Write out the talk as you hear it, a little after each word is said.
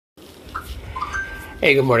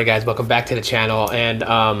Hey, good morning, guys. Welcome back to the channel. And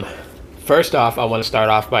first off, I want to start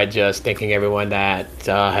off by just thanking everyone that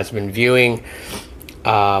has been viewing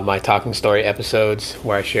my Talking Story episodes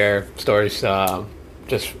where I share stories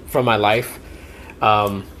just from my life.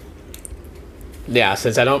 Yeah,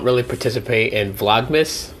 since I don't really participate in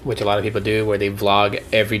Vlogmas, which a lot of people do, where they vlog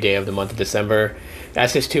every day of the month of December,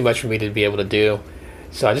 that's just too much for me to be able to do.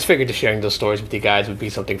 So I just figured just sharing those stories with you guys would be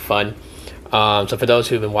something fun. So for those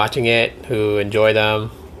who've been watching it, who enjoy them,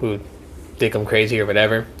 who think I'm crazy or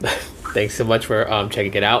whatever, thanks so much for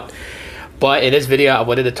checking it out. But in this video, I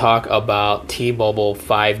wanted to talk about T-Mobile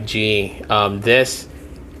 5G. This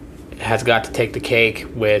has got to take the cake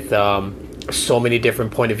with so many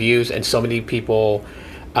different point of views and so many people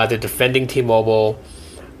either defending T-Mobile,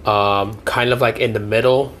 kind of like in the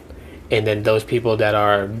middle, and then those people that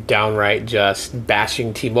are downright just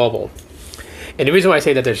bashing T-Mobile. And the reason why I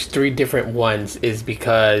say that there's three different ones is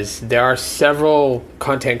because there are several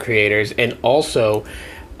content creators and also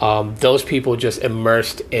those people just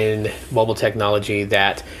immersed in mobile technology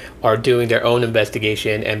that are doing their own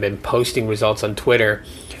investigation and been posting results on Twitter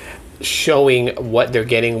showing what they're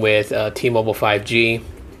getting with T-Mobile 5G.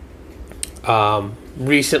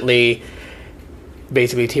 Recently,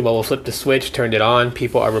 basically T-Mobile flipped the switch, turned it on.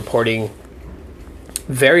 People are reporting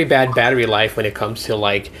very bad battery life when it comes to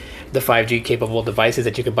like the 5G capable devices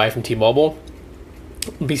that you can buy from T-Mobile.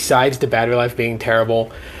 Besides the battery life being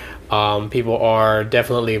terrible, people are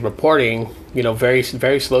definitely reporting, very,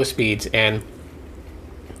 very slow speeds. And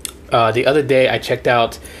the other day I checked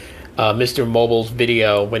out Mr. Mobile's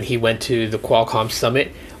video when he went to the Qualcomm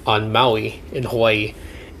Summit on Maui in Hawaii.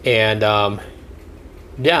 And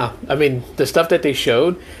yeah, I mean, the stuff that they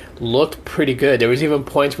showed looked pretty good. There was even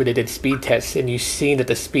points where they did speed tests and you seen that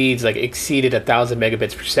the speeds like exceeded 1,000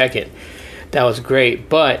 megabits per second. That was great.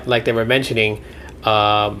 But like they were mentioning,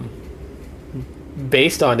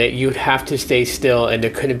 based on it, you'd have to stay still and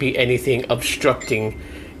there couldn't be anything obstructing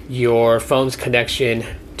your phone's connection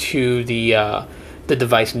to the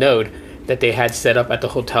device node that they had set up at the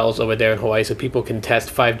hotels over there in Hawaii so people can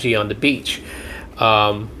test 5G on the beach.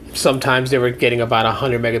 Sometimes they were getting about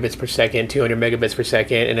 100 megabits per second, 200 megabits per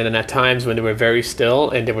second, and then at times when they were very still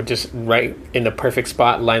and they were just right in the perfect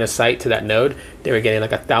spot, line of sight to that node, they were getting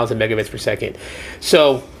like 1,000 megabits per second.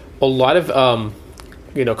 So a lot of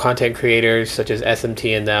content creators such as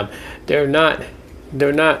SMT and them, they're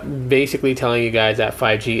not basically telling you guys that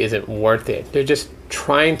 5G isn't worth it. They're just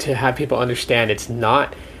trying to have people understand it's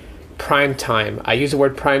not prime time. I use the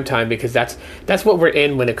word prime time because that's what we're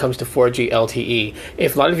in when it comes to 4G LTE.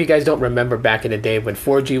 If a lot of you guys don't remember back in the day when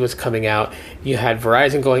 4G was coming out, you had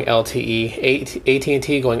Verizon going LTE,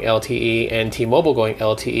 At&t going LTE, and T-Mobile going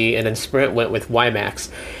LTE, and then Sprint went with WiMAX.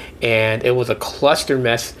 And it was a cluster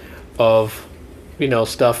mess of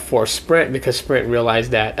stuff for Sprint because Sprint realized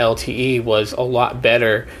that LTE was a lot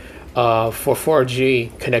better for 4G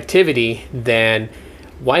connectivity than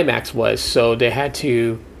WiMAX was. So they had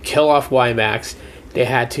to kill off WiMAX. They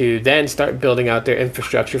had to then start building out their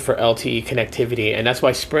infrastructure for LTE connectivity, and that's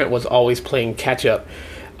why Sprint was always playing catch up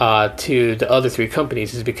to the other three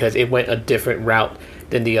companies, is because it went a different route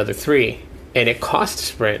than the other three, and it cost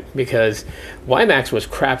Sprint because WiMAX was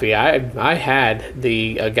crappy. I had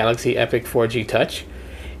the Galaxy Epic 4G Touch,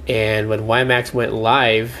 and when WiMAX went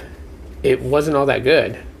live, it wasn't all that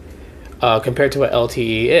good compared to what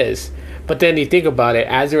LTE is. But then you think about it,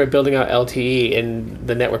 as they were building out LTE and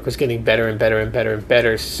the network was getting better and better and better and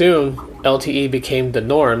better, soon LTE became the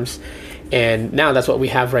norms, and now that's what we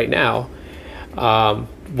have right now.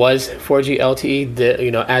 Was 4G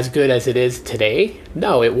LTE as good as it is today?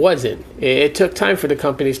 No, it wasn't. It took time for the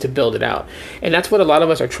companies to build it out, and that's what a lot of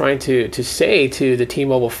us are trying to say to the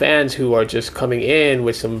T-Mobile fans who are just coming in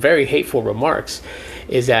with some very hateful remarks.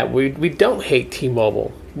 Is that we don't hate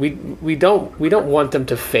T-Mobile. We don't want them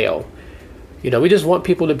to fail. We just want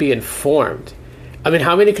people to be informed. I mean,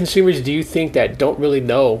 how many consumers do you think that don't really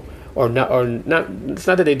know or not? It's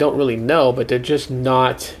not that they don't really know, but they're just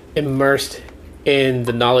not immersed in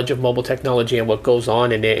the knowledge of mobile technology and what goes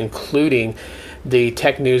on in it, including the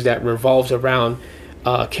tech news that revolves around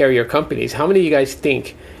carrier companies. How many of you guys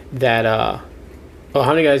think that, or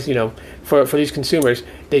how many guys, for these consumers,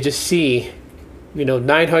 they just see,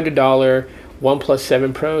 $900 OnePlus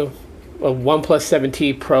 7 Pro, a OnePlus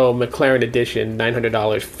 7T Pro McLaren Edition, $900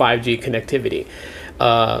 5G connectivity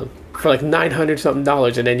for like $900 something,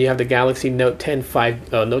 and then you have the Galaxy Note 10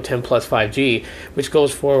 Note 10 Plus 5G, which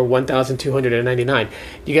goes for $1,299.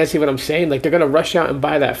 You guys see what I'm saying? Like, they're gonna rush out and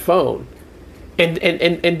buy that phone, and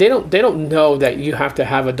they don't know that you have to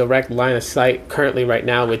have a direct line of sight currently right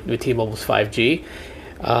now with T-Mobile's 5G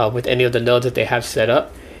with any of the nodes that they have set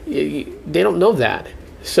up. They don't know that.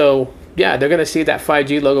 So yeah, they're gonna see that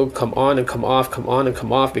 5G logo come on and come off, come on and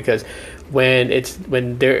come off, because when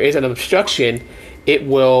there is an obstruction, it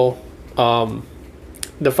will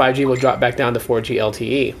the 5G will drop back down to 4G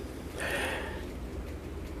LTE.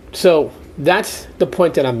 So that's the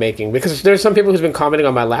point that I'm making, because there's some people who's been commenting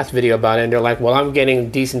on my last video about it, and they're like, well, I'm getting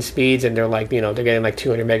decent speeds, and they're like, they're getting like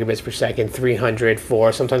 200 megabits per second, 300,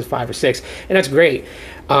 4, sometimes 5 or 6, and that's great.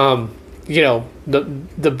 The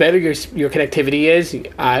better your connectivity is,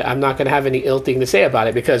 I'm not going to have any ill thing to say about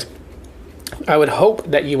it, because I would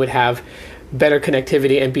hope that you would have better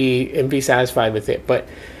connectivity and be satisfied with it. But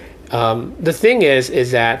the thing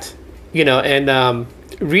is that,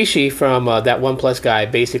 Rishi from that OnePlus guy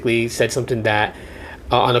basically said something that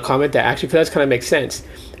on a comment that actually does kind of make sense.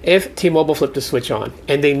 If T-Mobile flipped the switch on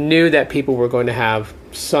and they knew that people were going to have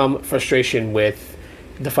some frustration with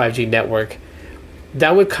the 5G network,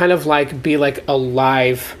 that would kind of be like a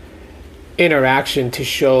live interaction to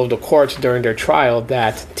show the courts during their trial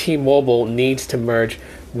that T-Mobile needs to merge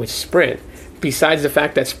with Sprint. Besides the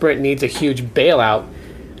fact that Sprint needs a huge bailout,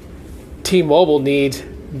 T-Mobile needs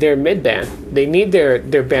their mid-band. They need their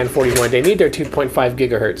band 41. They need their 2.5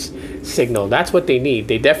 gigahertz signal. That's what they need.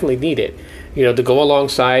 They definitely need it. To go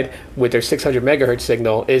alongside with their 600 megahertz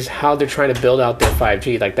signal is how they're trying to build out their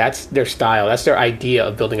 5G. That's their style. That's their idea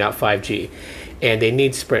of building out 5G. And they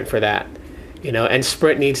need Sprint for that. And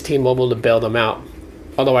Sprint needs T-Mobile to bail them out.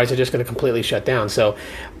 Otherwise, they're just going to completely shut down. So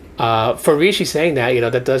for Rishi saying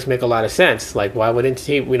that, that does make a lot of sense. Why wouldn't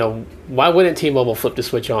T-Mobile flip the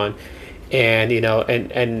switch on and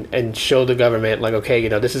and show the government okay,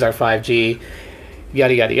 this is our 5G,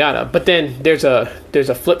 yada yada yada. But then there's a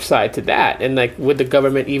flip side to that, and would the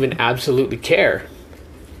government even absolutely care?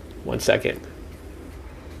 One second.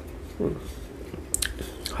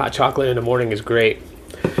 Hot chocolate in the morning is great,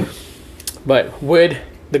 but would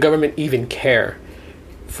the government even care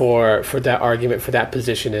for that argument, for that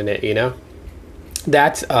position in it?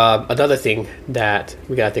 That's another thing that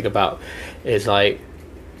we gotta think about, is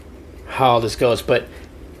how this goes. But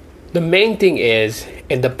the main thing is,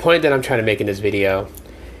 and the point that I'm trying to make in this video,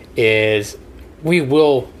 is we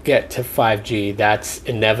will get to 5G. That's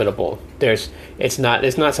inevitable. It's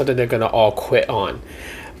not something they're gonna all quit on.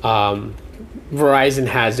 Verizon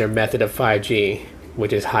has their method of 5G,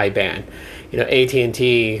 which is high band.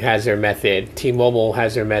 AT&T has their method, T-Mobile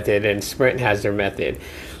has their method, and Sprint has their method.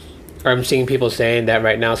 I'm seeing people saying that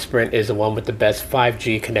right now Sprint is the one with the best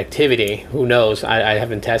 5G connectivity. Who knows? I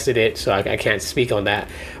haven't tested it, so I can't speak on that.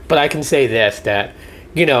 But I can say this, that,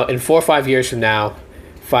 in 4 or 5 years from now,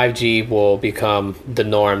 5G will become the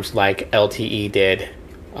norms like LTE did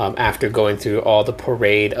after going through all the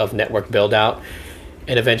parade of network build out.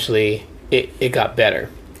 And eventually it got better.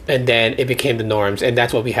 And then it became the norms. And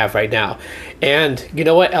that's what we have right now. And you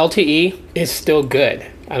know what? LTE is still good.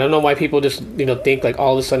 I don't know why people just, think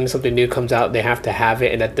all of a sudden something new comes out, they have to have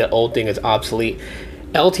it, and that the old thing is obsolete.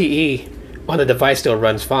 LTE on a device still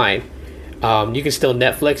runs fine. You can still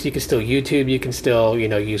Netflix, you can still YouTube, you can still,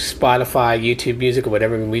 use Spotify, YouTube Music, or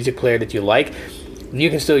whatever music player that you like. You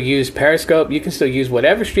can still use Periscope, you can still use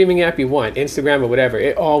whatever streaming app you want, Instagram or whatever.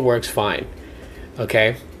 It all works fine.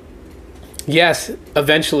 Okay? Yes,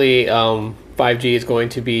 eventually 5G is going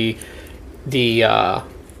to be the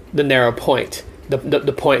narrow point.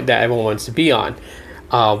 The point that everyone wants to be on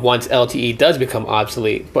once LTE does become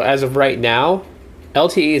obsolete. But as of right now,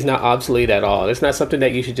 LTE is not obsolete at all. It's not something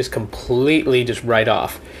that you should just completely just write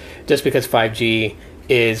off just because 5G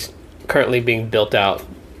is currently being built out.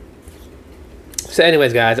 So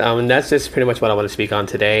anyways, guys, that's just pretty much what I want to speak on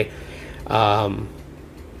today.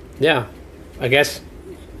 Yeah, I guess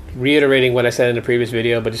reiterating what I said in the previous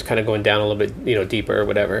video, but just kind of going down a little bit, deeper or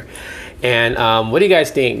whatever. And what do you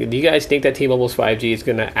guys think? Do you guys think that T-Mobile's 5G is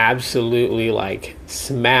going to absolutely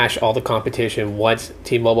smash all the competition once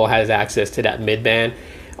T-Mobile has access to that mid-band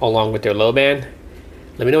along with their low band?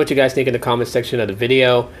 Let me know what you guys think in the comments section of the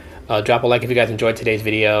video. Drop a like if you guys enjoyed today's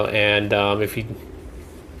video, and if you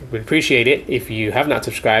would appreciate it if you have not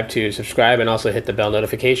subscribed, to subscribe and also hit the bell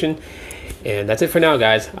notification. And that's it for now,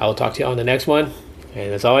 guys. I will talk to you on the next one.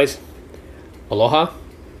 And as always, aloha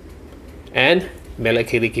and mele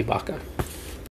kiliki baka.